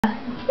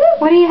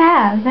What do you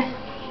have?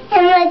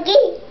 A monkey.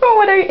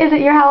 Oh, is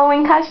it your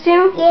Halloween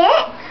costume?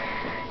 Yeah.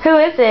 Who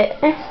is it?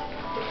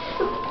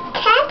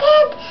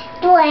 Captain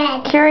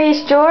Bread.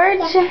 Curious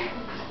George?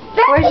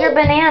 Where's your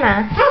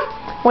banana?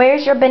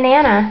 Where's your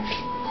banana?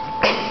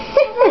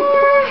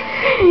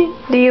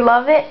 Do you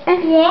love it?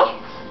 Yeah.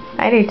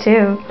 I do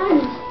too.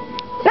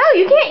 No,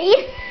 you can't eat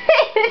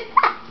it.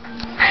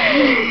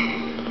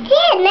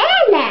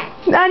 Banana.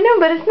 I know,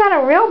 but it's not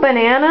a real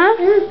banana.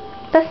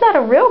 That's not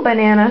a real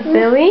banana,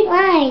 silly.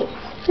 Why?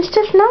 It's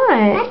just not.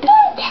 I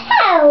don't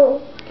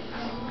know.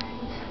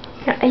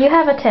 You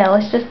have a tail.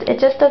 It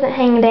just doesn't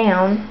hang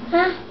down.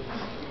 Huh?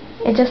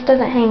 It just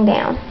doesn't hang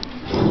down.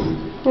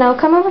 No,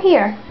 come over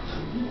here.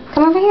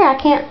 Come over here. I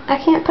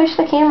can't push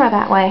the camera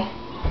that way.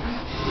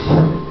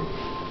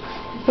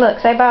 Look,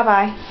 say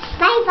bye-bye.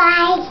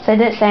 Bye-bye. Say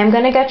this. Say, I'm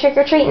gonna go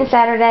trick-or-treating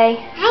Saturday.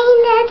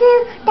 Saturday.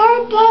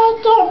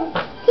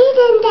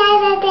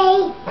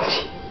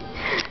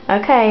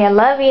 Okay, I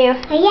love you.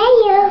 I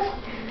love you.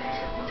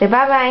 Say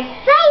bye-bye.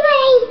 Bye.